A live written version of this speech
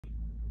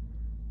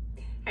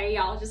Hey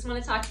y'all, just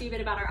want to talk to you a bit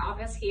about our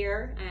office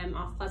here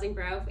off Pleasant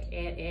Grove.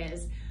 It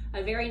is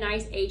a very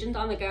nice agent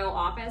on the go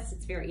office.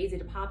 It's very easy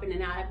to pop in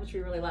and out of, which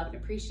we really love and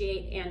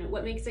appreciate. And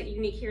what makes it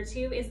unique here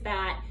too is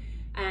that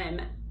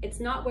it's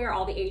not where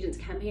all the agents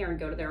come here and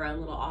go to their own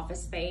little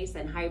office space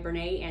and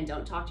hibernate and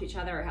don't talk to each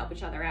other or help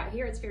each other out.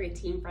 Here it's very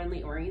team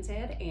friendly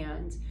oriented,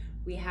 and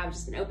we have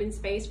just an open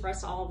space for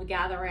us to all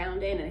gather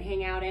around in and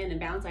hang out in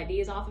and bounce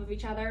ideas off of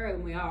each other.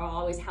 And we are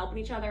always helping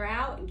each other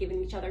out and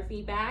giving each other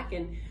feedback.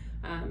 And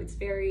it's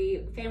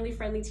very family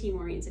friendly, team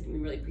oriented, and we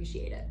really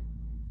appreciate it.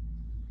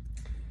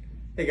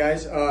 Hey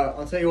guys,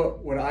 I'll tell you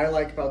what I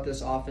like about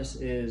this office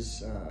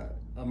is,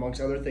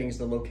 amongst other things,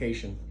 the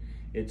location.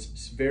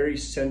 It's very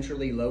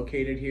centrally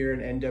located here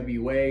in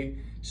NWA,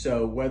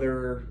 so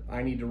whether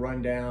I need to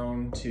run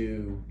down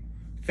to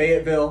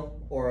Fayetteville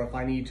or if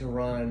I need to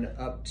run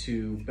up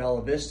to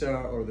Bella Vista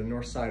or the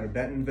north side of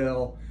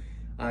Bentonville,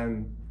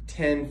 I'm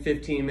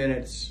 10-15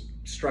 minutes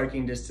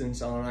striking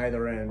distance on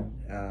either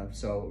end,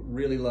 so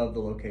really love the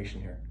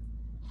location here.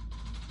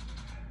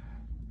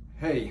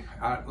 Hey,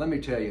 let me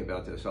tell you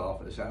about this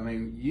office. I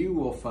mean, you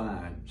will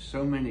find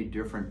so many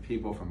different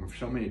people from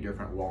so many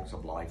different walks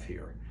of life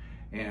here.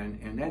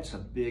 And that's a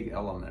big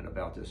element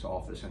about this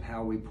office and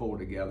how we pull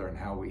together and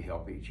how we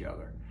help each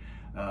other.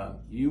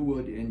 You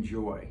would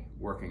enjoy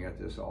working at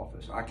this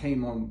office. I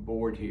came on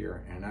board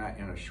here, and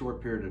in a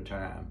short period of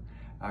time,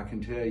 I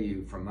can tell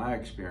you from my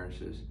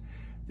experiences,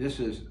 this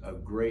is a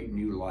great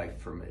new life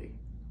for me.